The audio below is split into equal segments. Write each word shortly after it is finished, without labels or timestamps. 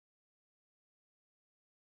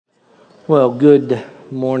Well, good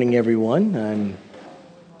morning, everyone.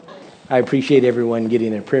 I appreciate everyone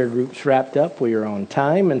getting their prayer groups wrapped up. We are on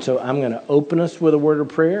time, and so I'm going to open us with a word of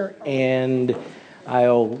prayer, and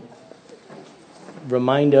I'll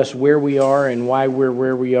remind us where we are and why we're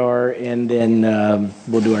where we are, and then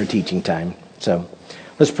we'll do our teaching time. So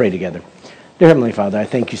let's pray together. Dear Heavenly Father, I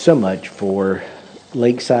thank you so much for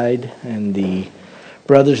Lakeside and the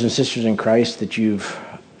brothers and sisters in Christ that you've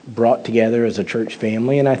brought together as a church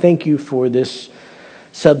family, and I thank you for this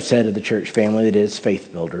subset of the church family that is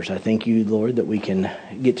Faith Builders. I thank you, Lord, that we can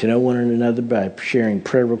get to know one another by sharing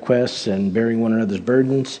prayer requests and bearing one another's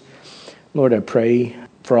burdens. Lord, I pray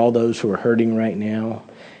for all those who are hurting right now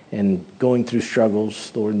and going through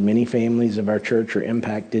struggles. Lord, many families of our church are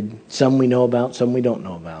impacted. Some we know about, some we don't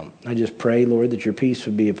know about. I just pray, Lord, that your peace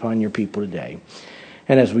would be upon your people today.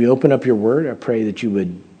 And as we open up your word, I pray that you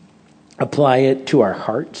would apply it to our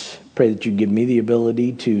hearts. Pray that you give me the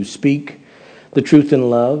ability to speak the truth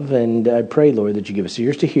in love. And I pray, Lord, that you give us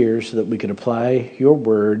ears to hear so that we could apply your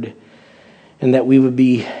word and that we would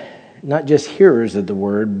be not just hearers of the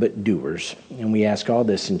word, but doers. And we ask all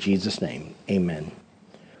this in Jesus' name. Amen.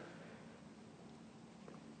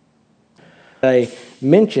 I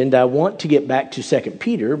mentioned I want to get back to 2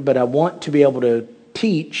 Peter, but I want to be able to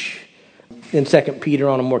teach in 2 Peter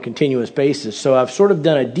on a more continuous basis. So I've sort of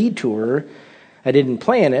done a detour. I didn't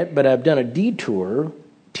plan it, but I've done a detour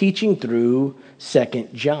teaching through 2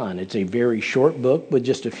 John. It's a very short book with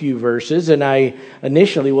just a few verses, and I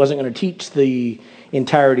initially wasn't going to teach the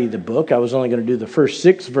entirety of the book. I was only going to do the first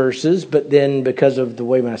 6 verses, but then because of the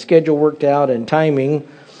way my schedule worked out and timing,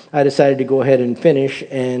 I decided to go ahead and finish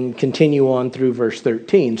and continue on through verse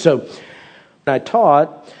 13. So I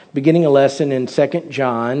taught beginning a lesson in 2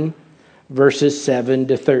 John verses 7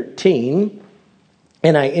 to 13,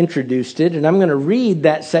 and I introduced it, and I'm going to read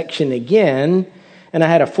that section again, and I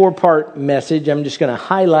had a 4-part message. I'm just going to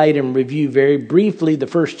highlight and review very briefly the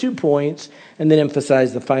first 2 points, and then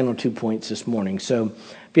emphasize the final 2 points this morning. So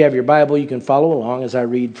if you have your Bible, you can follow along as I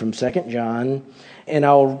read from 2 John, and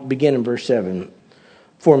I'll begin in verse 7.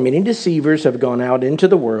 For many deceivers have gone out into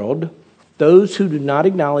the world, those who do not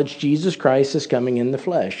acknowledge Jesus Christ as coming in the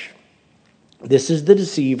flesh. This is the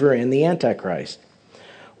deceiver and the Antichrist.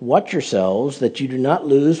 Watch yourselves that you do not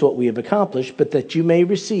lose what we have accomplished, but that you may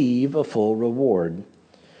receive a full reward.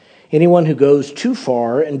 Anyone who goes too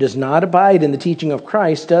far and does not abide in the teaching of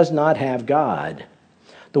Christ does not have God.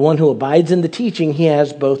 The one who abides in the teaching, he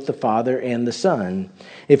has both the Father and the Son.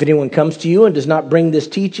 If anyone comes to you and does not bring this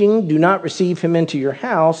teaching, do not receive him into your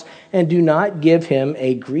house, and do not give him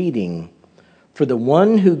a greeting. For the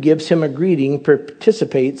one who gives him a greeting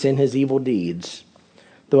participates in his evil deeds.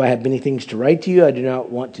 Though I have many things to write to you, I do not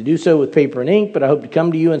want to do so with paper and ink, but I hope to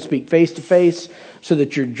come to you and speak face to face, so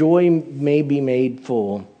that your joy may be made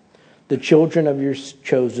full. The children of your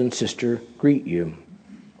chosen sister greet you.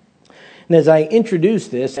 And as I introduced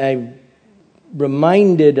this, I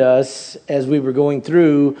reminded us as we were going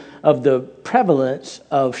through of the prevalence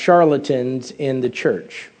of charlatans in the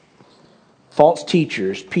church. False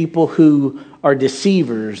teachers, people who are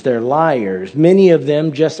deceivers, they're liars. Many of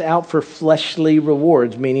them just out for fleshly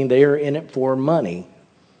rewards, meaning they are in it for money.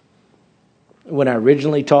 When I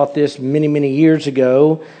originally taught this many, many years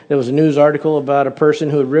ago, there was a news article about a person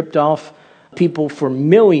who had ripped off people for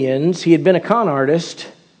millions. He had been a con artist,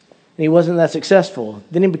 and he wasn't that successful.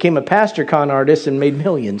 Then he became a pastor con artist and made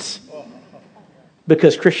millions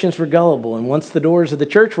because Christians were gullible. And once the doors of the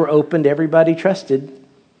church were opened, everybody trusted,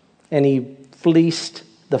 and he fleeced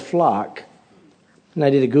the flock. And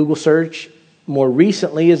I did a Google search more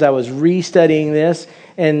recently as I was restudying this,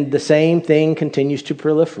 and the same thing continues to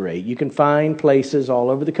proliferate. You can find places all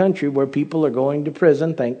over the country where people are going to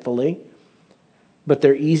prison, thankfully, but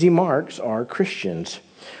their easy marks are Christians.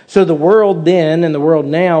 So the world then and the world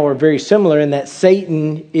now are very similar in that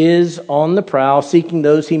Satan is on the prowl, seeking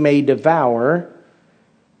those he may devour.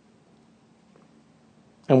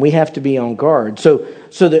 And we have to be on guard. So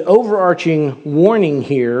the overarching warning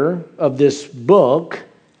here of this book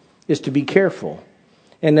is to be careful.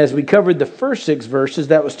 And as we covered the first 6 verses,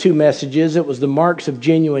 that was 2 messages. It was the marks of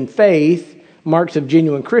genuine faith, marks of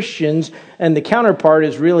genuine Christians, and the counterpart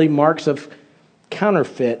is really marks of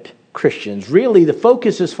counterfeit Christians. Really, the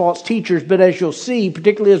focus is false teachers, but as you'll see,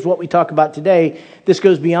 particularly as what we talk about today, this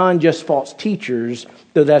goes beyond just false teachers,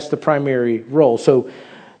 though that's the primary role. So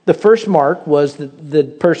the first mark was that the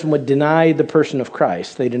person would deny the person of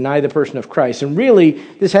Christ. They deny the person of Christ. And really,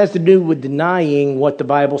 this has to do with denying what the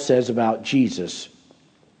Bible says about Jesus.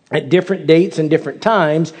 At different dates and different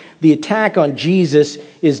times, the attack on Jesus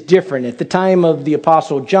is different. At the time of the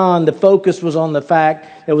Apostle John, the focus was on the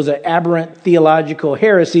fact there was an aberrant theological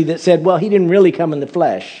heresy that said, well, he didn't really come in the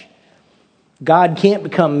flesh. God can't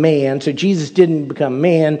become man, so Jesus didn't become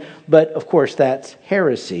man, but of course that's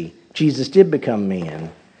heresy. Jesus did become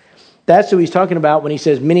man. That's what he's talking about when he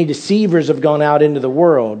says many deceivers have gone out into the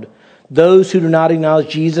world. Those who do not acknowledge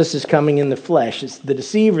Jesus is coming in the flesh. It's the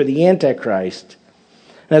deceiver, the Antichrist.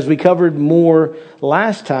 As we covered more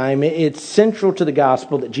last time, it's central to the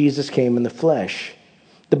gospel that Jesus came in the flesh.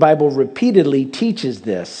 The Bible repeatedly teaches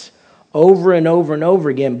this over and over and over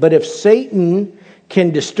again. But if Satan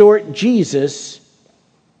can distort Jesus,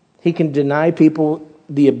 he can deny people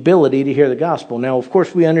the ability to hear the gospel. Now, of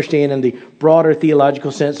course, we understand in the broader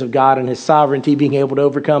theological sense of God and his sovereignty being able to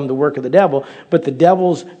overcome the work of the devil. But the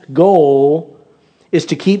devil's goal is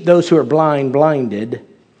to keep those who are blind blinded.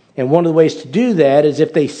 And one of the ways to do that is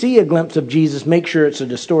if they see a glimpse of Jesus, make sure it's a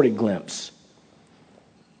distorted glimpse.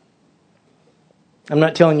 I'm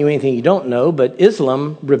not telling you anything you don't know, but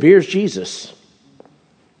Islam reveres Jesus.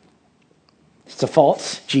 It's a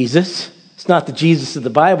false Jesus. It's not the Jesus of the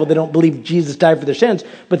Bible. They don't believe Jesus died for their sins,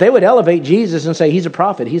 but they would elevate Jesus and say he's a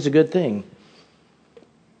prophet. He's a good thing.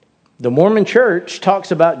 The Mormon Church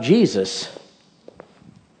talks about Jesus.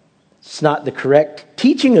 It's not the correct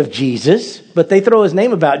teaching of Jesus, but they throw his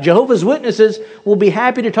name about. Jehovah's Witnesses will be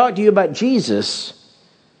happy to talk to you about Jesus,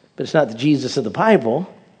 but it's not the Jesus of the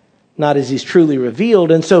Bible, not as he's truly revealed.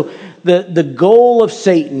 And so the goal of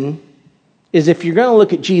Satan is if you're going to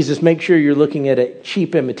look at Jesus, make sure you're looking at a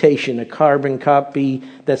cheap imitation, a carbon copy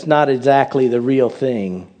that's not exactly the real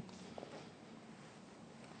thing.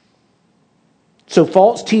 So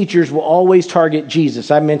false teachers will always target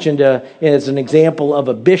Jesus. I mentioned as an example of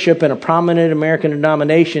a bishop in a prominent American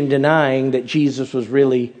denomination denying that Jesus was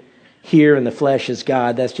really here in the flesh as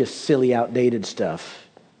God. That's just silly, outdated stuff.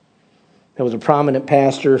 There was a prominent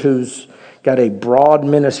pastor who's got a broad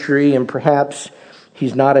ministry, and perhaps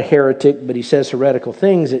he's not a heretic, but he says heretical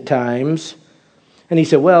things at times. And he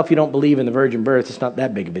said, well, if you don't believe in the virgin birth, it's not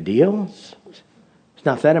that big of a deal. It's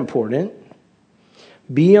not that important.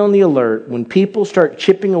 Be on the alert. When people start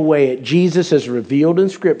chipping away at Jesus as revealed in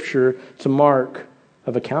Scripture, it's a mark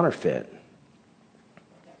of a counterfeit.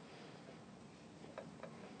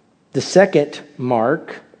 The second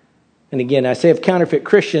mark, and again, I say of counterfeit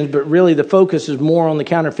Christians, but really the focus is more on the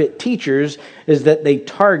counterfeit teachers, is that they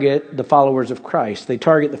target the followers of Christ. They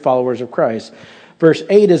target the followers of Christ. Verse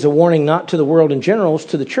 8 is a warning not to the world in general, it's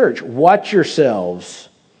to the church. Watch yourselves,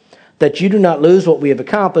 that you do not lose what we have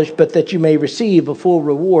accomplished, but that you may receive a full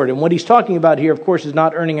reward. And what he's talking about here, of course, is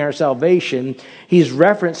not earning our salvation. He's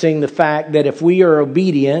referencing the fact that if we are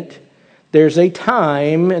obedient, there's a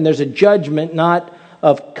time and there's a judgment, not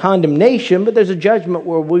of condemnation, but there's a judgment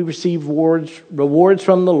where we receive rewards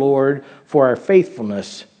from the Lord for our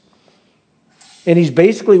faithfulness. And he's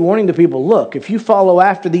basically warning the people, look, if you follow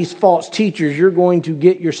after these false teachers, you're going to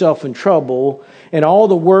get yourself in trouble. And all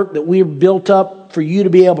the work that we've built up for you to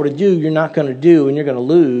be able to do, you're not going to do, and you're going to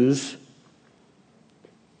lose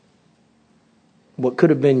what could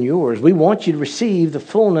have been yours. We want you to receive the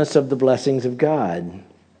fullness of the blessings of God.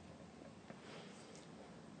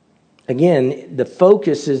 Again, the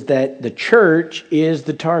focus is that the church is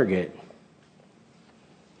the target.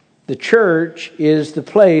 The church is the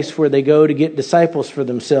place where they go to get disciples for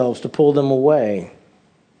themselves, to pull them away.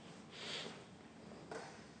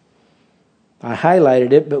 I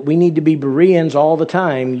highlighted it, but we need to be Bereans all the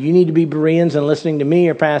time. You need to be Bereans and listening to me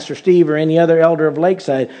or Pastor Steve or any other elder of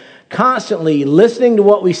Lakeside, constantly listening to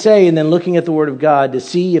what we say and then looking at the Word of God to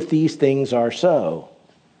see if these things are so.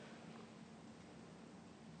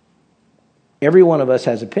 Every one of us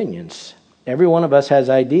has opinions. Every one of us has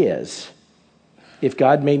ideas. If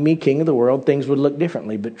God made me king of the world, things would look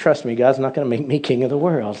differently. But trust me, God's not going to make me king of the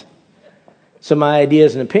world. So my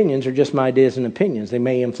ideas and opinions are just my ideas and opinions. They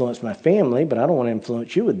may influence my family, but I don't want to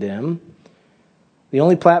influence you with them. The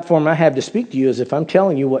only platform I have to speak to you is if I'm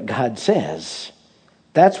telling you what God says.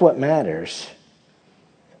 That's what matters.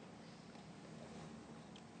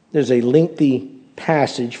 There's a lengthy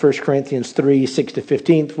passage, 1 Corinthians 3, 6 to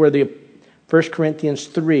 15, where the 1 Corinthians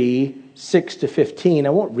 3, 6 to 15, I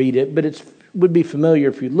won't read it, but it would be familiar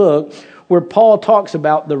if you look, where Paul talks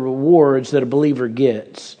about the rewards that a believer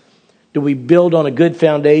gets. Do we build on a good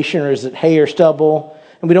foundation, or is it hay or stubble?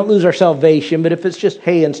 And we don't lose our salvation, but if it's just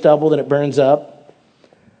hay and stubble, then it burns up.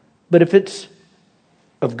 But if it's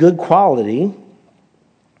of good quality,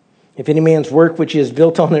 if any man's work which he has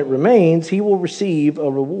built on it remains, he will receive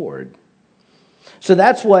a reward. So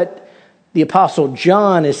that's what the Apostle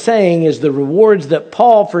John is saying is the rewards that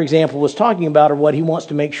Paul, for example, was talking about are what he wants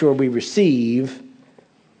to make sure we receive.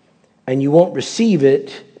 And you won't receive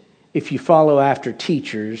it if you follow after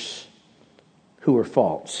teachers who are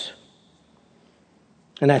false.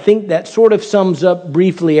 And I think that sort of sums up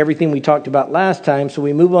briefly everything we talked about last time. So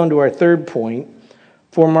we move on to our third point.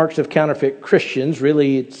 4 marks of counterfeit Christians.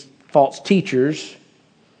 Really, it's false teachers.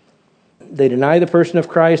 They deny the person of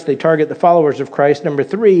Christ. They target the followers of Christ. Number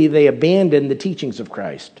 3, they abandon the teachings of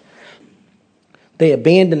Christ. They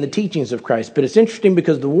abandon the teachings of Christ. But it's interesting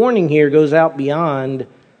because the warning here goes out beyond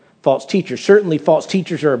false teachers. Certainly, false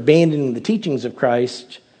teachers are abandoning the teachings of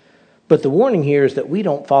Christ. But the warning here is that we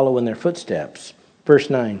don't follow in their footsteps.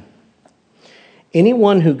 Verse 9.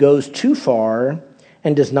 Anyone who goes too far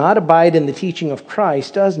and does not abide in the teaching of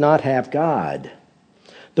Christ does not have God.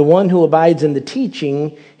 The one who abides in the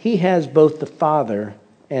teaching, he has both the Father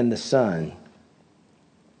and the Son.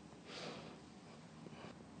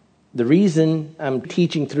 The reason I'm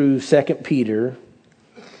teaching through 2 Peter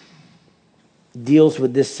deals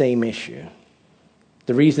with this same issue.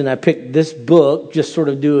 The reason I picked this book, just sort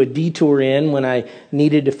of do a detour in when I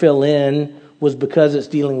needed to fill in, was because it's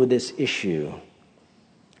dealing with this issue.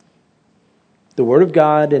 The Word of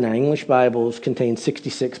God in our English Bibles contains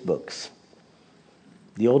 66 books.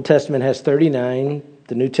 The Old Testament has 39.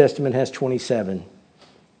 The New Testament has 27.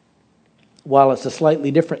 While it's a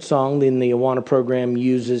slightly different song than the Awana program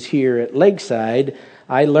uses here at Lakeside,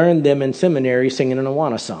 I learned them in seminary singing an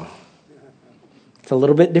Awana song. It's a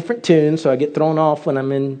little bit different tune, so I get thrown off when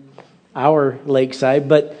I'm in our Lakeside,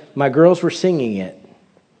 but my girls were singing it,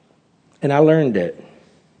 and I learned it.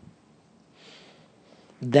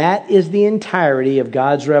 That is the entirety of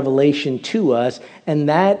God's revelation to us, and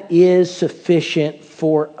that is sufficient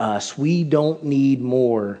for us. We don't need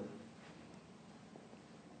more.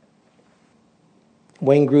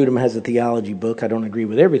 Wayne Grudem has a theology book. I don't agree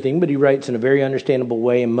with everything, but he writes in a very understandable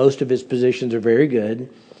way, and most of his positions are very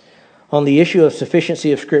good. On the issue of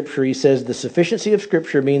sufficiency of Scripture, he says, the sufficiency of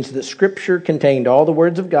Scripture means that Scripture contained all the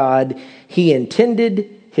words of God He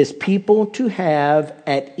intended His people to have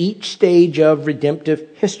at each stage of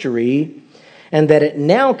redemptive history, and that it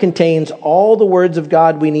now contains all the words of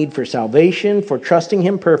God we need for salvation, for trusting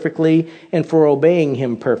Him perfectly, and for obeying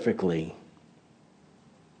Him perfectly.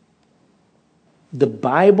 The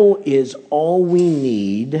Bible is all we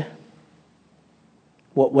need.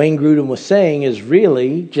 What Wayne Grudem was saying is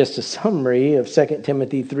really just a summary of 2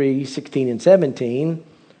 Timothy 3:16 and 17.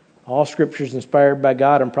 All Scripture is inspired by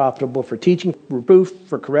God and profitable for teaching, reproof,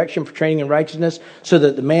 for correction, for training in righteousness, so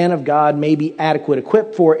that the man of God may be adequate,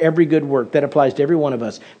 equipped for every good work. That applies to every one of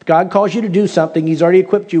us. If God calls you to do something, He's already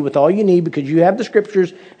equipped you with all you need because you have the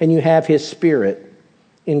Scriptures and you have His Spirit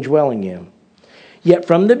indwelling you. Yet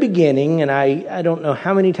from the beginning, and I don't know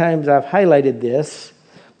how many times I've highlighted this,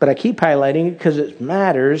 but I keep highlighting it because it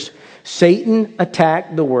matters, Satan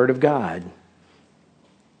attacked the Word of God.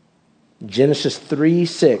 Genesis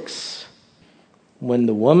 3:6. When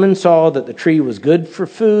the woman saw that the tree was good for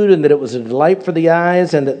food and that it was a delight for the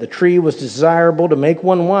eyes and that the tree was desirable to make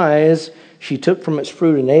one wise, she took from its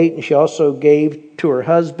fruit and ate, and she also gave to her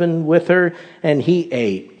husband with her, and he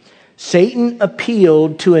ate. Satan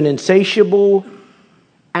appealed to an insatiable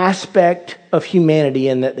aspect of humanity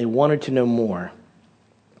in that they wanted to know more.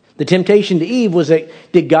 The temptation to Eve was that,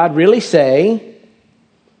 did God really say?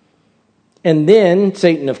 And then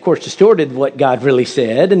Satan, of course, distorted what God really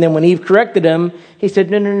said. And then when Eve corrected him, he said,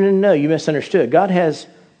 no, you misunderstood. God has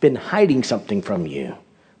been hiding something from you.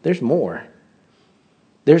 There's more.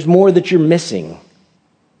 There's more that you're missing.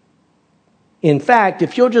 In fact,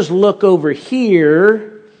 if you'll just look over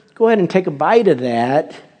here, go ahead and take a bite of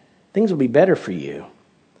that, things will be better for you.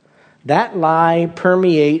 That lie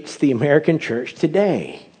permeates the American church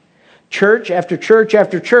today. Church after church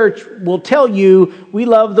after church will tell you, we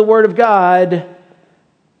love the Word of God,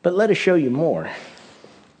 but let us show you more.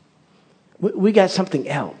 We got something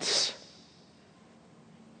else.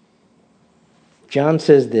 John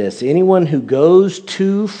says this, anyone who goes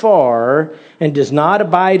too far and does not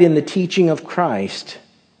abide in the teaching of Christ.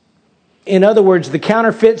 In other words, the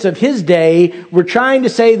counterfeits of his day were trying to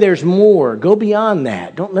say there's more. Go beyond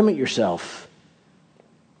that. Don't limit yourself.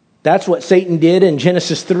 That's what Satan did in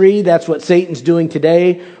Genesis 3. That's what Satan's doing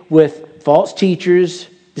today with false teachers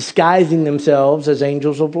disguising themselves as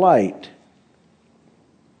angels of light.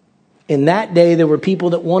 In that day, there were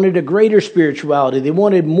people that wanted a greater spirituality. They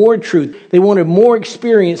wanted more truth. They wanted more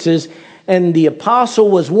experiences. And the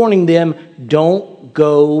apostle was warning them, don't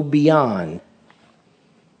go beyond.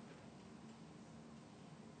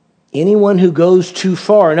 Anyone who goes too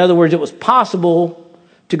far, in other words, it was possible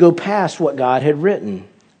to go past what God had written.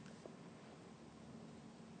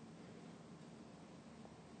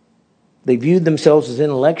 They viewed themselves as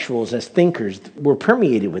intellectuals, as thinkers, were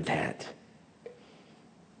permeated with that.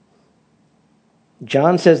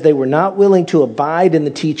 John says they were not willing to abide in the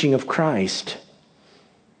teaching of Christ.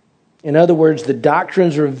 In other words, the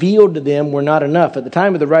doctrines revealed to them were not enough. At the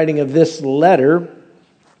time of the writing of this letter,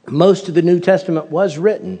 most of the New Testament was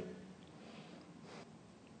written.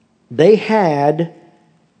 They had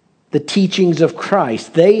the teachings of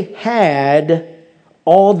Christ. They had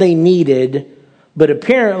all they needed, but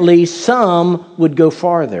apparently some would go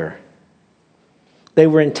farther. They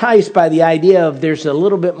were enticed by the idea of there's a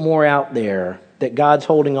little bit more out there that God's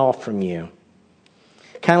holding off from you.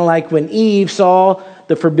 Kind of like when Eve saw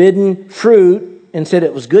the forbidden fruit and said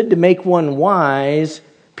it was good to make one wise,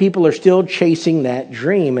 people are still chasing that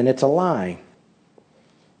dream, and it's a lie.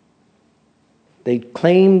 They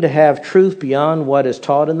claim to have truth beyond what is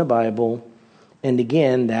taught in the Bible, and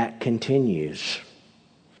again, that continues.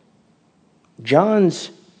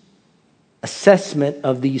 John's assessment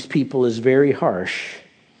of these people is very harsh.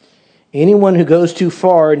 Anyone who goes too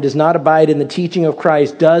far and does not abide in the teaching of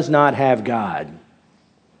Christ does not have God.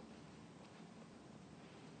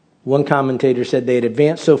 One commentator said they had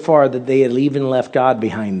advanced so far that they had even left God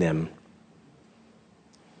behind them.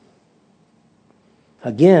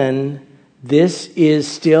 Again, this is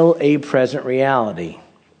still a present reality.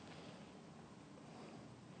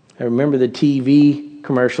 I remember the TV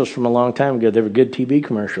commercials from a long time ago. They were good TV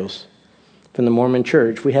commercials from the Mormon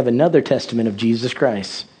Church. We have another testament of Jesus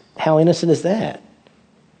Christ. How innocent is that?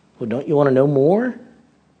 Well, don't you want to know more?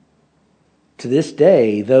 To this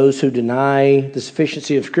day, those who deny the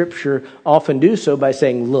sufficiency of Scripture often do so by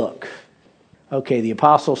saying, look, okay, the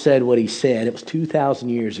apostle said what he said. It was 2,000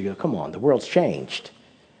 years ago. Come on, the world's changed.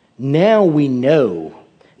 Now we know.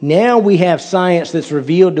 Now we have science that's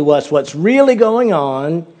revealed to us what's really going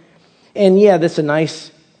on. And yeah, that's a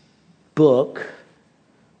nice book,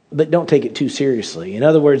 but don't take it too seriously. In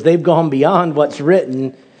other words, they've gone beyond what's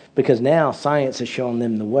written because now science has shown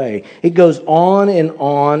them the way. It goes on and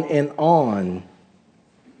on and on.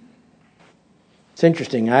 It's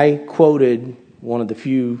interesting. I quoted one of the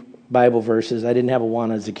few Bible verses. I didn't have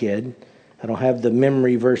Awana as a kid. I don't have the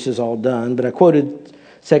memory verses all done, but I quoted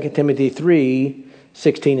 2 Timothy 3,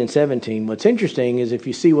 16 and 17. What's interesting is if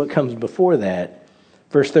you see what comes before that,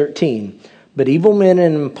 verse 13, but evil men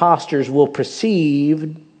and impostors will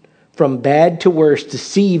proceed from bad to worse,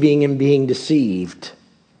 deceiving and being deceived.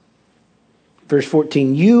 Verse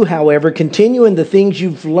 14, you, however, continue in the things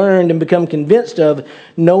you've learned and become convinced of,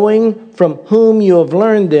 knowing from whom you have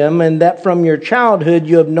learned them, and that from your childhood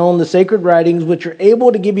you have known the sacred writings, which are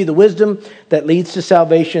able to give you the wisdom that leads to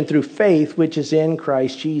salvation through faith, which is in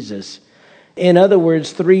Christ Jesus. In other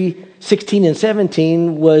words, 3:16 and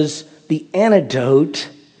 17 was the antidote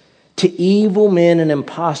to evil men and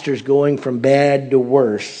impostors going from bad to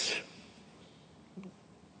worse.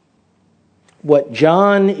 What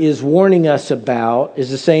John is warning us about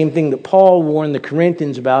is the same thing that Paul warned the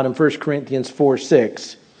Corinthians about in 1 Corinthians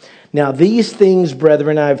 4:6. Now these things,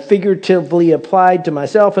 brethren, I have figuratively applied to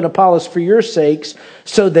myself and Apollos for your sakes,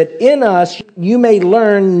 so that in us you may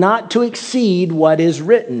learn not to exceed what is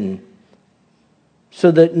written,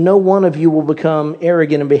 so that no one of you will become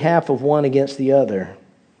arrogant in behalf of one against the other.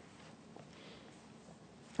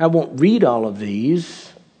 I won't read all of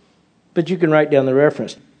these, but you can write down the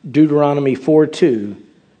reference. Deuteronomy 4:2,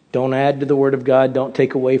 don't add to the word of God, don't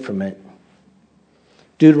take away from it.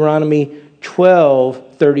 Deuteronomy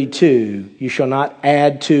 12:32, you shall not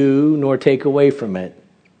add to nor take away from it.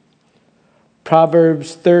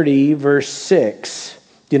 Proverbs 30, verse 6,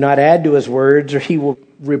 do not add to his words or he will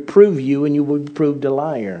reprove you and you will be proved a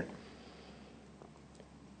liar.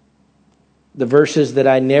 The verses that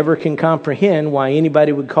I never can comprehend why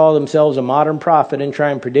anybody would call themselves a modern prophet and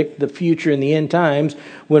try and predict the future in the end times,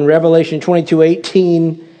 when Revelation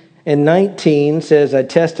 22:18 and 19 says, I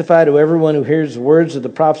testify to everyone who hears the words of the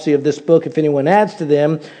prophecy of this book, if anyone adds to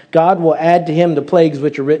them, God will add to him the plagues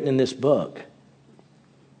which are written in this book.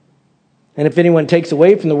 And if anyone takes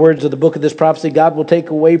away from the words of the book of this prophecy, God will take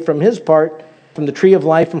away from his part from the tree of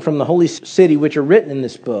life and from the holy city which are written in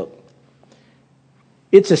this book.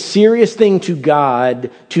 It's a serious thing to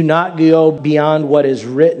God to not go beyond what is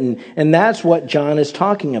written. And that's what John is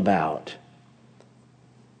talking about.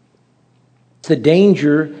 It's the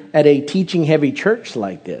danger at a teaching-heavy church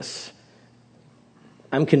like this.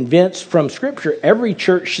 I'm convinced from Scripture every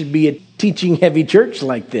church should be a teaching-heavy church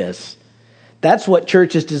like this. That's what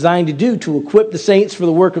church is designed to do, to equip the saints for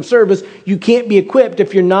the work of service. You can't be equipped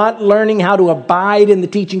if you're not learning how to abide in the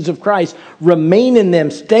teachings of Christ, remain in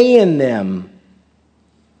them, stay in them.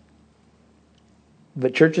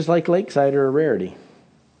 But churches like Lakeside are a rarity.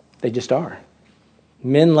 They just are.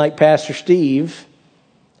 Men like Pastor Steve,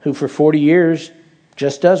 who for 40 years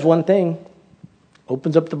just does one thing,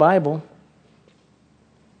 opens up the Bible.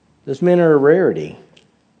 Those men are a rarity.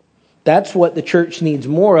 That's what the church needs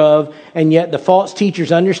more of, and yet the false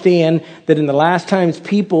teachers understand that in the last times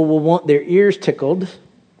people will want their ears tickled,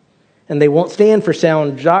 and they won't stand for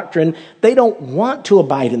sound doctrine. They don't want to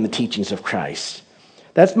abide in the teachings of Christ.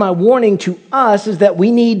 That's my warning to us, is that we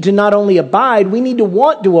need to not only abide, we need to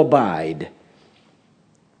want to abide.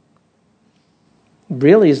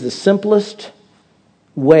 Really is the simplest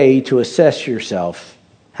way to assess yourself.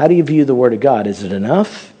 How do you view the Word of God? Is it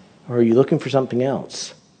enough, or are you looking for something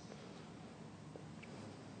else?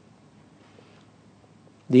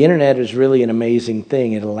 The internet is really an amazing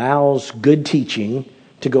thing. It allows good teaching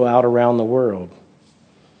to go out around the world.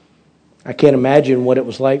 I can't imagine what it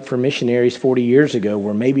was like for missionaries 40 years ago,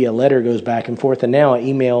 where maybe a letter goes back and forth, and now an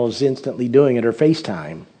email is instantly doing it, or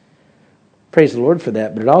FaceTime. Praise the Lord for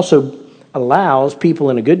that. But it also allows people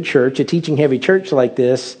in a good church, a teaching-heavy church like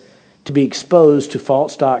this, to be exposed to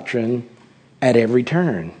false doctrine at every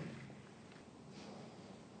turn.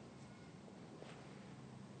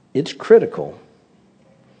 It's critical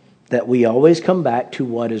that we always come back to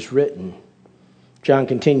what is written. John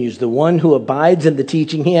continues, the one who abides in the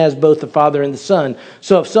teaching, he has both the Father and the Son.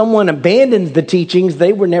 So if someone abandons the teachings,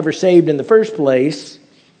 they were never saved in the first place.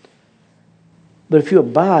 But if you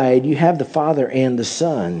abide, you have the Father and the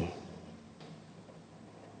Son.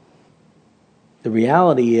 The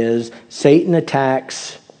reality is, Satan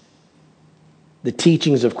attacks the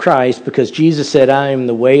teachings of Christ because Jesus said, I am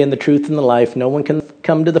the way and the truth and the life. No one can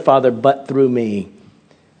come to the Father but through me.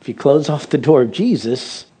 If you close off the door of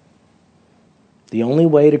Jesus, the only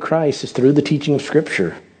way to Christ is through the teaching of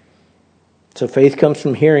Scripture. So faith comes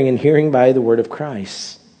from hearing, and hearing by the word of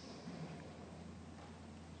Christ.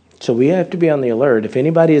 So we have to be on the alert. If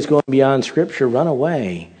anybody is going beyond Scripture, run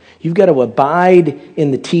away. You've got to abide in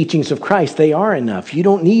the teachings of Christ. They are enough. You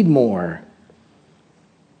don't need more.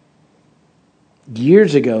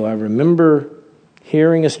 Years ago, I remember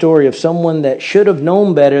hearing a story of someone that should have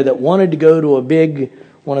known better, that wanted to go to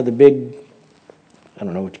one of the big, I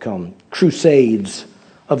don't know what you call them, crusades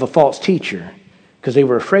of a false teacher, because they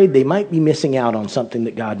were afraid they might be missing out on something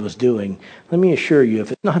that God was doing. Let me assure you,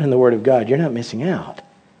 if it's not in the Word of God, you're not missing out.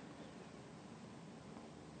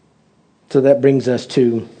 So that brings us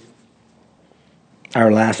to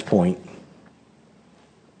our last point.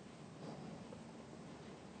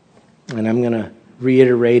 And I'm going to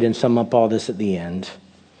reiterate and sum up all this at the end.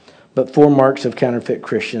 But 4 marks of counterfeit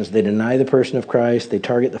Christians: they deny the person of Christ, they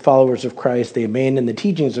target the followers of Christ, they abandon the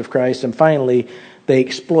teachings of Christ, and finally, they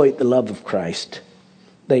exploit the love of Christ.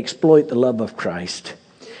 They exploit the love of Christ.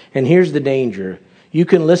 And here's the danger. You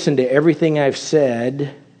can listen to everything I've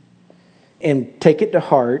said and take it to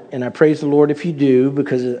heart, and I praise the Lord if you do,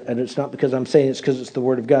 and it's not because I'm saying it, it's because it's the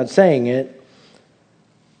Word of God saying it.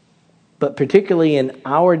 But particularly in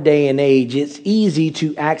our day and age, it's easy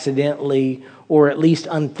to accidentally, or at least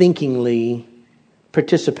unthinkingly,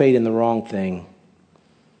 participate in the wrong thing.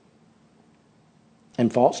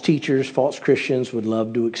 And false teachers, false Christians would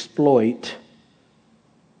love to exploit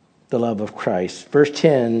the love of Christ. Verse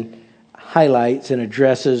 10 highlights and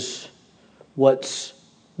addresses what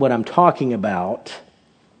I'm talking about,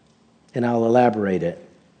 and I'll elaborate it.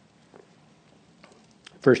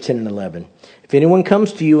 Verse 10 and 11. If anyone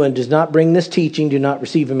comes to you and does not bring this teaching, do not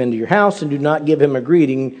receive him into your house, and do not give him a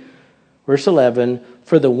greeting. Verse 11,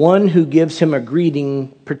 for the one who gives him a greeting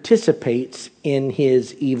participates in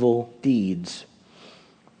his evil deeds.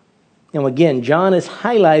 Now again, John is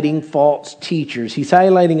highlighting false teachers. He's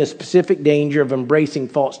highlighting a specific danger of embracing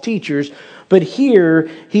false teachers. But here,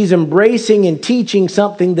 he's embracing and teaching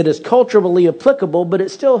something that is culturally applicable, but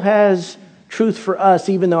it still has truth for us,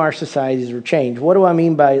 even though our societies are changed. What do I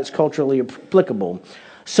mean by it's culturally applicable?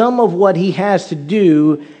 Some of what he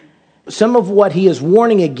is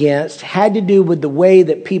warning against had to do with the way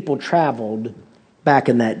that people traveled back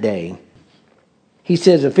in that day. He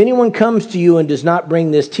says, if anyone comes to you and does not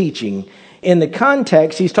bring this teaching, in the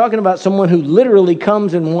context, he's talking about someone who literally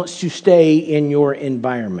comes and wants to stay in your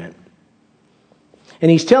environment.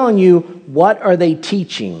 And he's telling you, what are they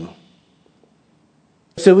teaching?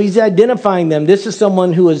 So he's identifying them. This is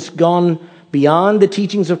someone who has gone beyond the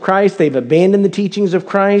teachings of Christ. They've abandoned the teachings of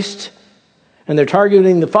Christ. And they're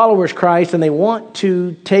targeting the followers of Christ. And they want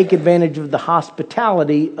to take advantage of the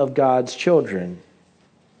hospitality of God's children.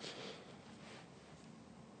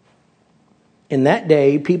 In that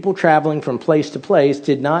day, people traveling from place to place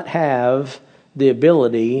did not have the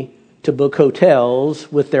ability to book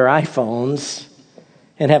hotels with their iPhones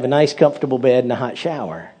and have a nice, comfortable bed and a hot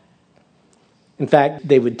shower. In fact,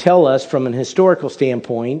 they would tell us from an historical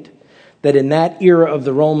standpoint that in that era of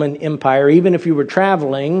the Roman Empire, even if you were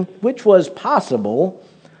traveling, which was possible,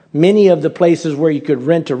 many of the places where you could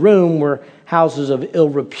rent a room were houses of ill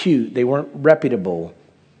repute. They weren't reputable.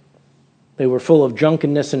 They were full of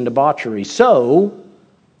drunkenness and debauchery. So,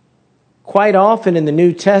 quite often in the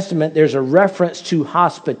New Testament, there's a reference to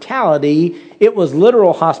hospitality. It was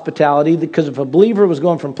literal hospitality because if a believer was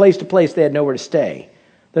going from place to place, they had nowhere to stay.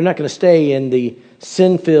 They're not going to stay in the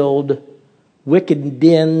sin-filled, wicked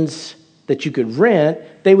dens that you could rent.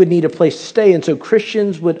 They would need a place to stay, and so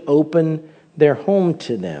Christians would open their home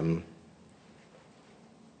to them.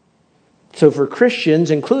 So for Christians,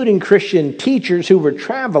 including Christian teachers who were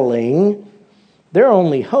traveling, their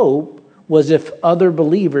only hope was if other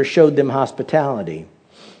believers showed them hospitality.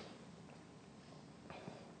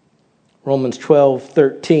 Romans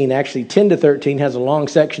 12:13, actually 10 to 13, has a long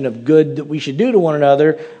section of good that we should do to one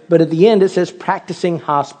another, but at the end it says practicing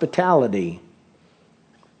hospitality.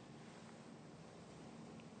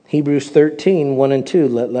 Hebrews 13, 1 and 2,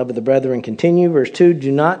 let love of the brethren continue. Verse 2,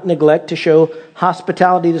 do not neglect to show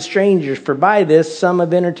hospitality to strangers, for by this some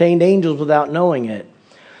have entertained angels without knowing it.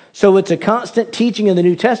 So it's a constant teaching in the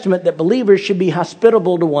New Testament that believers should be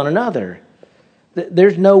hospitable to one another.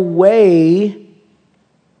 There's no way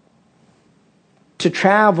to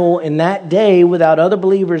travel in that day without other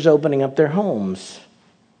believers opening up their homes.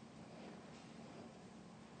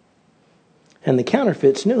 And the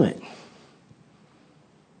counterfeits knew it.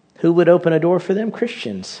 Who would open a door for them?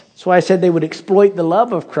 Christians. That's why I said they would exploit the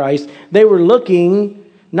love of Christ. They were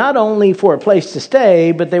looking not only for a place to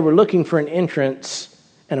stay, but they were looking for an entrance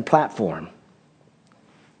and a platform.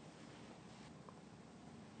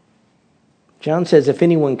 John says if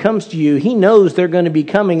anyone comes to you, he knows they're going to be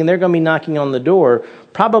coming and they're going to be knocking on the door.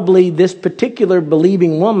 Probably this particular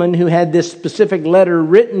believing woman who had this specific letter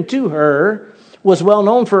written to her was well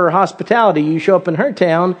known for her hospitality. You show up in her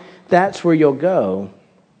town, that's where you'll go.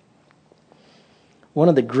 One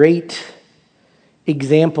of the great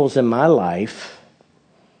examples in my life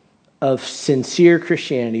of sincere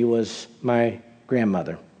Christianity was my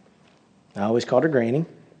grandmother. I always called her Granny.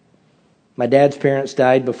 My dad's parents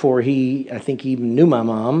died before he even knew my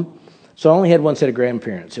mom. So I only had one set of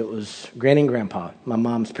grandparents. It was Granny and Grandpa, my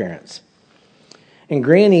mom's parents. And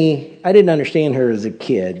Granny, I didn't understand her as a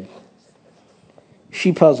kid.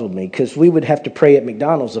 She puzzled me because we would have to pray at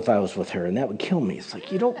McDonald's if I was with her, and that would kill me. It's like,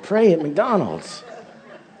 you don't pray at McDonald's.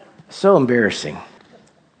 So embarrassing.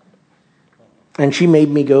 And she made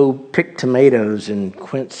me go pick tomatoes in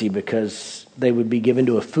Quincy because they would be given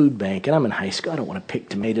to a food bank. And I'm in high school. I don't want to pick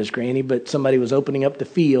tomatoes, Granny, but somebody was opening up the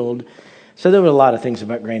field. So there were a lot of things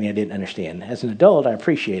about Granny I didn't understand. As an adult, I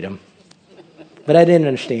appreciate them, but I didn't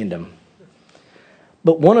understand them.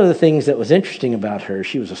 But one of the things that was interesting about her,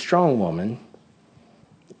 she was a strong woman.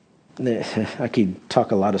 I could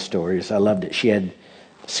talk a lot of stories. I loved it. She had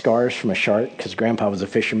scars from a shark because Grandpa was a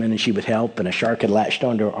fisherman and she would help, and a shark had latched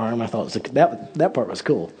onto her arm. I thought that part was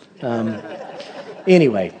cool.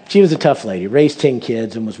 Anyway, she was a tough lady, raised 10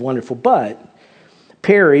 kids and was wonderful. But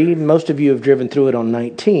Perry, most of you have driven through it on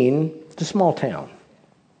 19, it's a small town.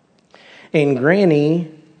 And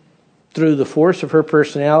Granny, through the force of her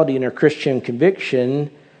personality and her Christian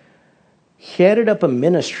conviction, headed up a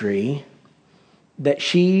ministry that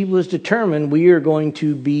she was determined we are going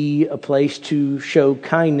to be a place to show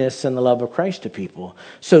kindness and the love of Christ to people.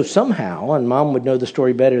 So somehow, and Mom would know the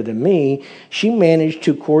story better than me, she managed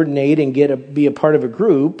to coordinate and be a part of a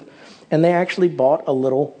group, and they actually bought a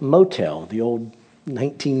little motel, the old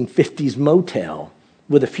 1950s motel,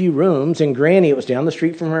 with a few rooms, and Granny, it was down the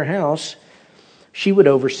street from her house, she would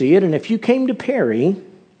oversee it. And if you came to Perry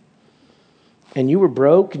and you were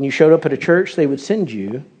broke and you showed up at a church, they would send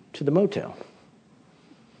you to the motel.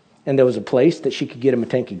 And there was a place that she could get him a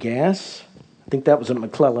tank of gas. I think that was at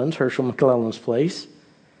McClellan's, Herschel McClellan's place.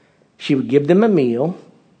 She would give them a meal.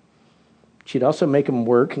 She'd also make them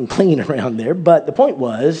work and clean around there. But the point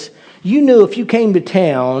was, you knew if you came to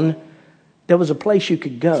town, there was a place you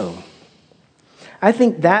could go. I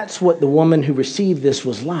think that's what the woman who received this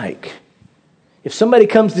was like. If somebody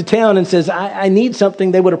comes to town and says, I need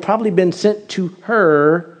something, they would have probably been sent to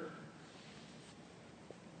her.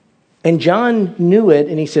 And John knew it,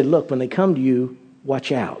 and he said, look, when they come to you,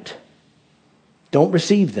 watch out. Don't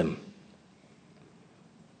receive them.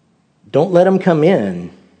 Don't let them come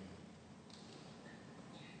in.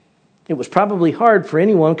 It was probably hard for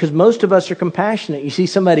anyone because most of us are compassionate. You see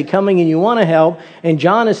somebody coming and you want to help, and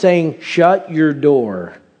John is saying, shut your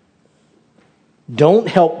door. Don't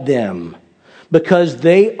help them because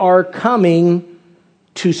they are coming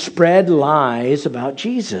to spread lies about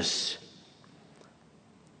Jesus.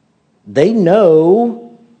 They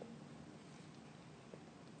know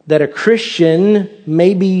that a Christian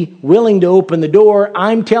may be willing to open the door.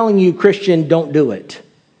 I'm telling you, Christian, don't do it.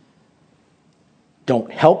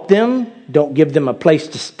 Don't help them. Don't give them a place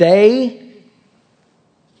to stay.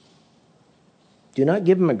 Do not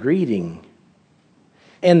give them a greeting.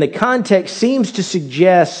 And the context seems to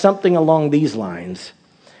suggest something along these lines.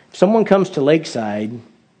 If someone comes to Lakeside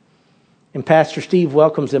and Pastor Steve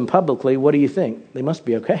welcomes them publicly, what do you think? They must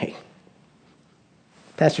be okay.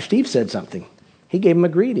 Pastor Steve said something. He gave them a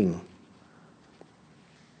greeting.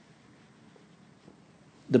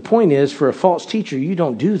 The point is, for a false teacher, you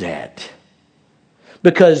don't do that.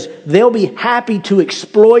 Because they'll be happy to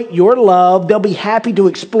exploit your love. They'll be happy to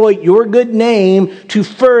exploit your good name to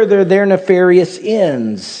further their nefarious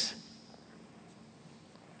ends.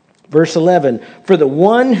 Verse 11, for the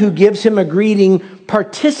one who gives him a greeting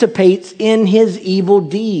participates in his evil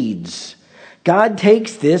deeds. God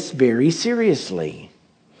takes this very seriously.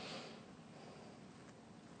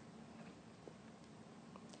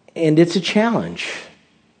 And it's a challenge.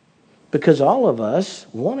 Because all of us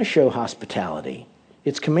want to show hospitality.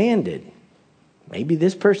 It's commanded. Maybe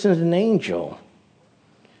this person is an angel.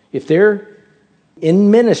 If they're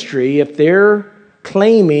in ministry, if they're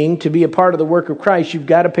claiming to be a part of the work of Christ, you've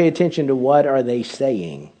got to pay attention to what are they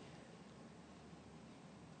saying.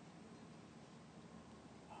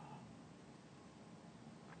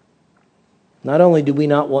 Not only do we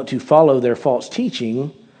not want to follow their false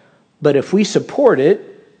teaching, but if we support it,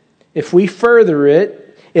 if we further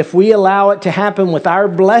it, if we allow it to happen with our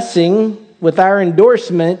blessing, with our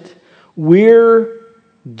endorsement, we're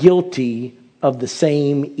guilty of the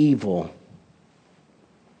same evil.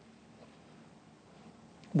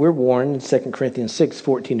 We're warned in 2 Corinthians 6,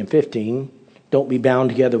 14 and 15, don't be bound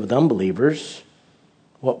together with unbelievers.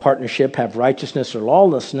 What partnership have righteousness or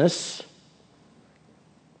lawlessness?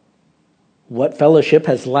 What fellowship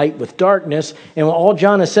has light with darkness? And all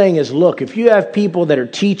John is saying is, look, if you have people that are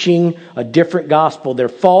teaching a different gospel, they're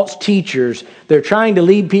false teachers, they're trying to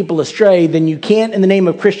lead people astray, then you can't, in the name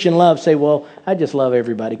of Christian love, say, well, I just love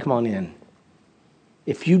everybody, come on in.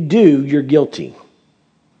 If you do, you're guilty.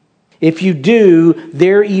 If you do,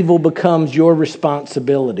 their evil becomes your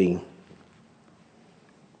responsibility.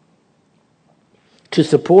 To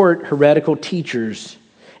support heretical teachers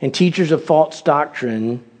and teachers of false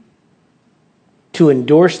doctrine, to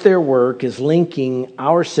endorse their work is linking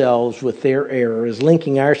ourselves with their error, is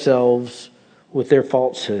linking ourselves with their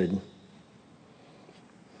falsehood.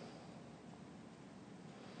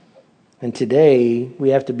 And today, we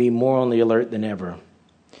have to be more on the alert than ever.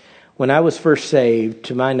 When I was first saved,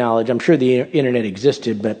 to my knowledge, I'm sure the internet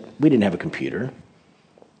existed, but we didn't have a computer.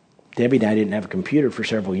 Debbie and I didn't have a computer for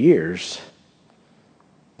several years.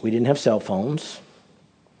 We didn't have cell phones.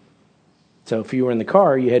 So if you were in the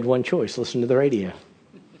car, you had one choice, listen to the radio.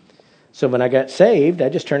 So when I got saved, I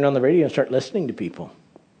just turned on the radio and started listening to people.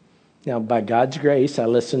 Now, by God's grace, I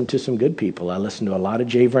listened to some good people. I listened to a lot of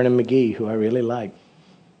J. Vernon McGee, who I really liked.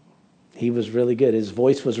 He was really good. His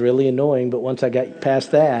voice was really annoying, but once I got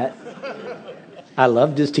past that, I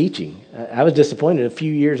loved his teaching. I was disappointed a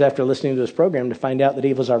few years after listening to his program to find out that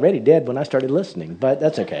he was already dead when I started listening, but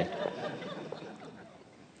that's okay.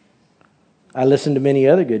 I listened to many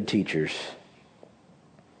other good teachers.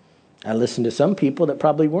 I listened to some people that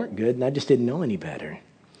probably weren't good, and I just didn't know any better.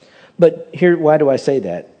 But here, why do I say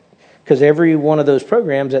that? Because every one of those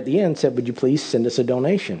programs at the end said, would you please send us a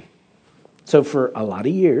donation? So for a lot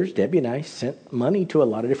of years, Debbie and I sent money to a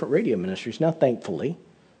lot of different radio ministries. Now, thankfully,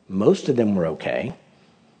 most of them were okay.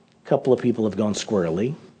 A couple of people have gone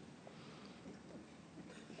squirrely.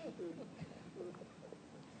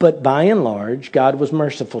 But by and large, God was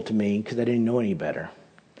merciful to me because I didn't know any better.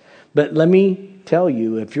 But let me tell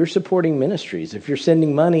you, if you're supporting ministries, if you're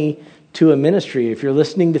sending money to a ministry, if you're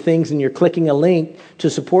listening to things and you're clicking a link to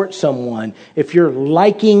support someone, if you're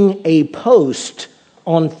liking a post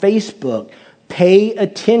on Facebook, pay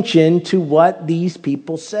attention to what these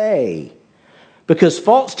people say. Because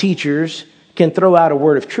false teachers can throw out a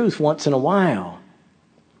word of truth once in a while.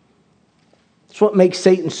 It's what makes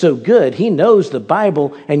Satan so good. He knows the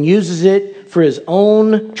Bible and uses it for his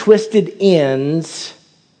own twisted ends.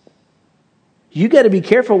 You got to be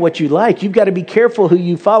careful what you like. You've got to be careful who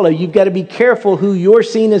you follow. You've got to be careful who you're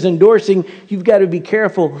seen as endorsing. You've got to be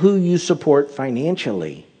careful who you support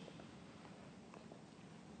financially.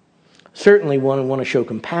 Certainly one want to show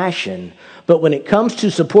compassion, but when it comes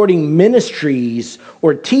to supporting ministries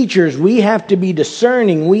or teachers, we have to be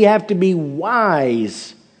discerning. We have to be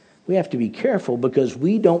wise. We have to be careful because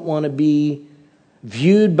we don't want to be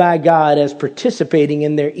viewed by God as participating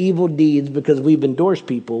in their evil deeds because we've endorsed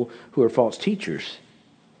people who are false teachers.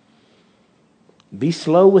 Be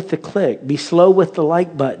slow with the click. Be slow with the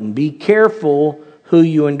like button. Be careful who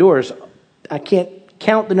you endorse. I can't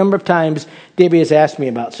count the number of times Debbie has asked me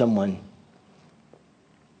about someone.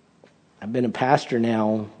 I've been a pastor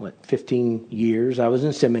now, 15 years. I was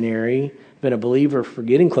in seminary. Been a believer for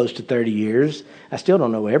getting close to 30 years. I still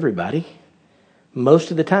don't know everybody.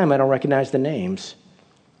 Most of the time, I don't recognize the names.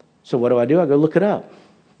 So what do? I go look it up.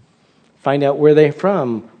 Find out where they're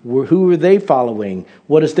from. Who are they following?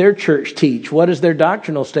 What does their church teach? What is their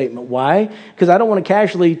doctrinal statement? Why? Because I don't want to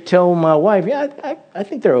casually tell my wife, yeah, I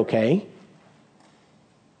think they're okay.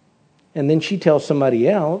 And then she tells somebody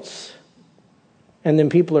else, and then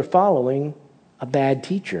people are following a bad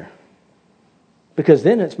teacher. Because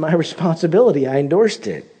then it's my responsibility. I endorsed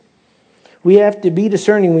it. We have to be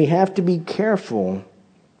discerning. We have to be careful.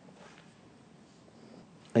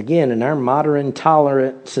 Again, in our modern,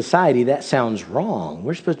 tolerant society, that sounds wrong.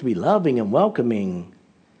 We're supposed to be loving and welcoming.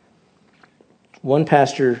 One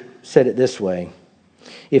pastor said it this way: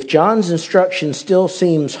 if John's instruction still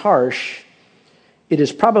seems harsh, it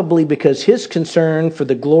is probably because his concern for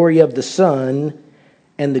the glory of the Son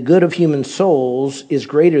and the good of human souls is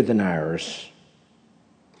greater than ours.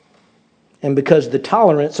 And because the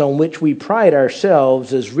tolerance on which we pride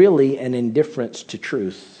ourselves is really an indifference to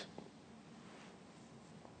truth.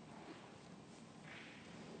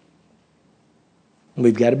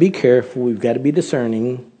 We've got to be careful. We've got to be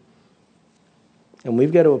discerning. And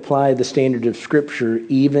we've got to apply the standard of Scripture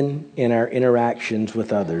even in our interactions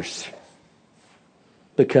with others.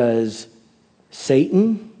 Because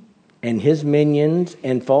Satan and his minions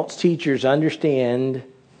and false teachers understand,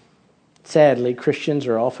 sadly, Christians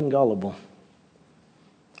are often gullible.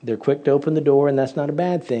 They're quick to open the door, and that's not a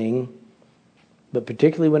bad thing. But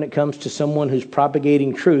particularly when it comes to someone who's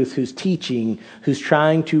propagating truth, who's teaching, who's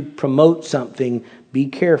trying to promote something, be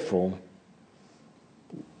careful.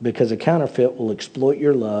 Because a counterfeit will exploit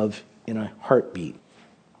your love in a heartbeat.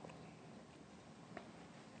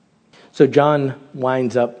 So John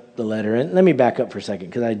winds up the letter. And let me back up for a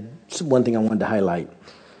second, because one thing I wanted to highlight.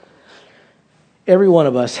 Every one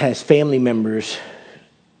of us has family members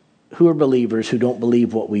who are believers who don't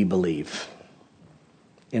believe what we believe,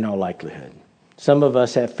 in all likelihood. Some of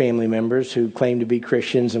us have family members who claim to be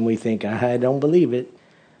Christians and we think, I don't believe it.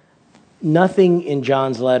 Nothing in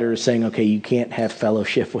John's letter is saying, okay, you can't have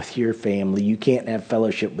fellowship with your family. You can't have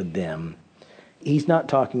fellowship with them. He's not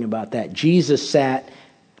talking about that. Jesus sat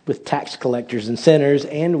with tax collectors and sinners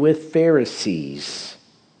and with Pharisees.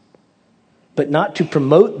 But not to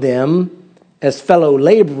promote them as fellow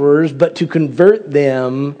laborers, but to convert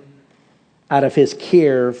them out of his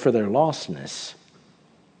care for their lostness.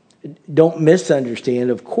 Don't misunderstand.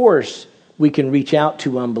 Of course, we can reach out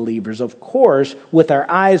to unbelievers. Of course, with our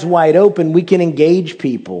eyes wide open, we can engage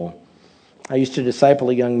people. I used to disciple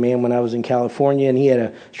a young man when I was in California, and he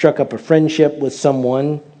had struck up a friendship with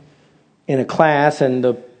someone in a class, and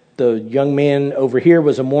the young man over here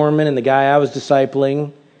was a Mormon, and the guy I was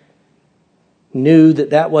discipling knew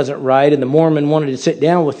that wasn't right, and the Mormon wanted to sit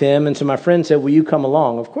down with him, and so my friend said, will you come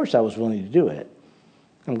along? Of course I was willing to do it.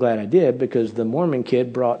 I'm glad I did, because the Mormon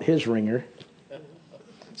kid brought his ringer.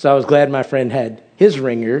 So I was glad my friend had his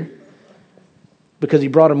ringer, because he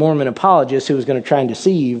brought a Mormon apologist who was going to try and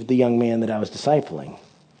deceive the young man that I was discipling.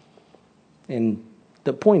 And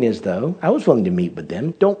the point is, though, I was willing to meet with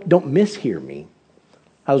them. Don't mishear me.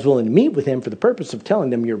 I was willing to meet with him for the purpose of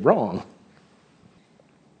telling them you're wrong.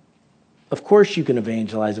 Of course you can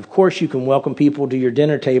evangelize. Of course you can welcome people to your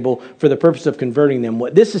dinner table for the purpose of converting them.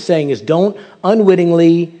 What this is saying is don't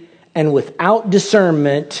unwittingly and without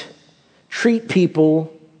discernment treat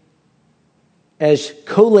people as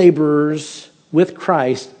co-laborers with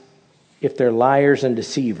Christ if they're liars and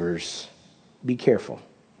deceivers. Be careful.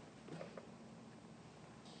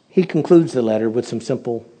 He concludes the letter with some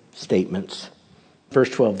simple statements. Verse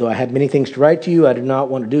 12, though I have many things to write to you, I do not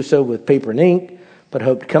want to do so with paper and ink, but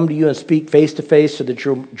hope to come to you and speak face to face so that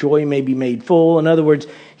your joy may be made full. In other words,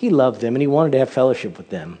 he loved them and he wanted to have fellowship with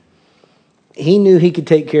them. He knew he could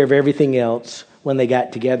take care of everything else when they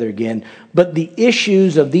got together again. But the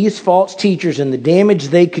issues of these false teachers and the damage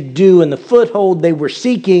they could do and the foothold they were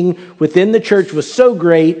seeking within the church was so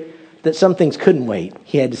great that some things couldn't wait.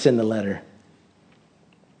 He had to send the letter.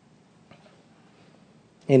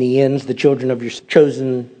 And he ends, the children of your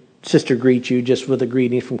chosen sister greet you, just with a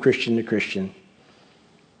greeting from Christian to Christian.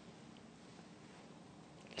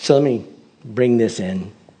 So let me bring this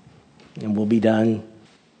in, and we'll be done.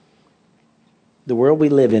 The world we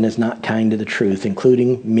live in is not kind to the truth,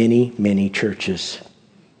 including many, many churches.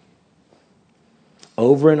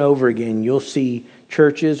 Over and over again, you'll see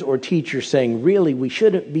churches or teachers saying, really, we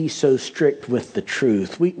shouldn't be so strict with the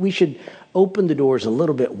truth. We should open the doors a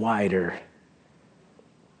little bit wider.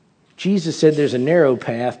 Jesus said there's a narrow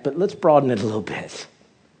path, but let's broaden it a little bit.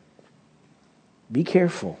 Be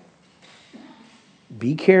careful.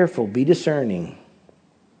 Be careful. Be discerning.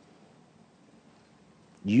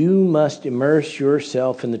 You must immerse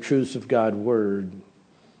yourself in the truths of God's word.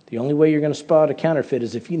 The only way you're going to spot a counterfeit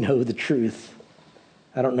is if you know the truth.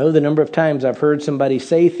 I don't know the number of times I've heard somebody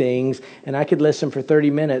say things, and I could listen for 30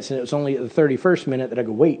 minutes, and it was only at the 31st minute that I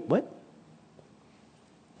go, wait, what?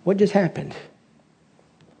 What just happened?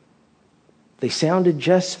 They sounded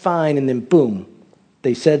just fine, and then boom,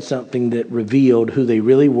 they said something that revealed who they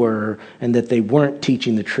really were and that they weren't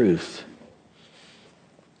teaching the truth.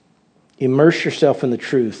 Immerse yourself in the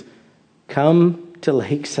truth. Come to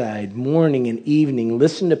Lakeside morning and evening.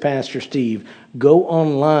 Listen to Pastor Steve. Go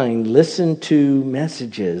online. Listen to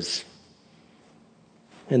messages.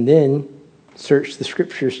 And then search the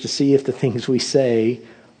scriptures to see if the things we say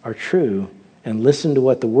are true. And listen to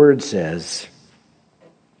what the word says.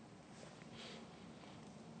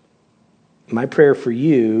 My prayer for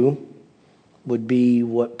you would be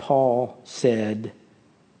what Paul said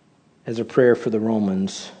as a prayer for the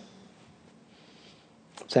Romans.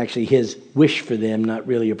 It's actually his wish for them, not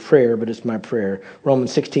really a prayer, but it's my prayer.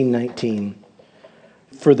 Romans 16:19.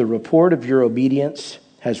 For the report of your obedience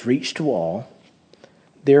has reached to all.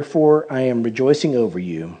 Therefore, I am rejoicing over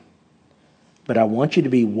you. But I want you to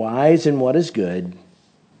be wise in what is good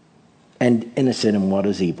and innocent in what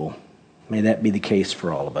is evil. May that be the case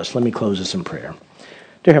for all of us. Let me close this in prayer.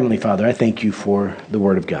 Dear Heavenly Father, I thank you for the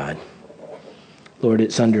Word of God. Lord,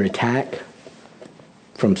 it's under attack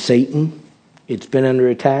from Satan. It's been under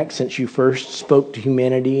attack since you first spoke to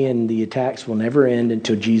humanity, and the attacks will never end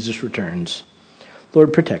until Jesus returns.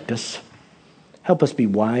 Lord, protect us. Help us be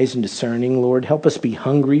wise and discerning, Lord. Help us be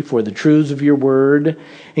hungry for the truths of your word,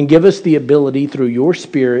 and give us the ability through your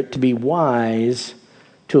Spirit to be wise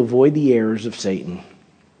to avoid the errors of Satan.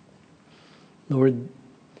 Lord,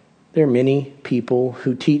 there are many people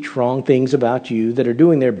who teach wrong things about you that are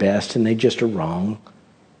doing their best and they just are wrong.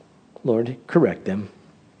 Lord, correct them.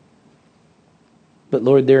 But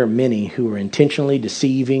Lord, there are many who are intentionally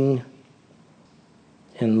deceiving.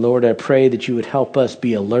 And Lord, I pray that you would help us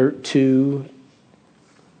be alert to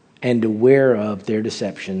and aware of their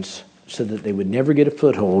deceptions so that they would never get a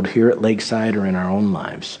foothold here at Lakeside or in our own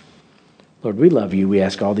lives. Lord, we love you. We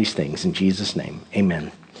ask all these things in Jesus' name.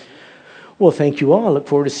 Amen. Well, thank you all. I look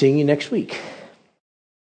forward to seeing you next week.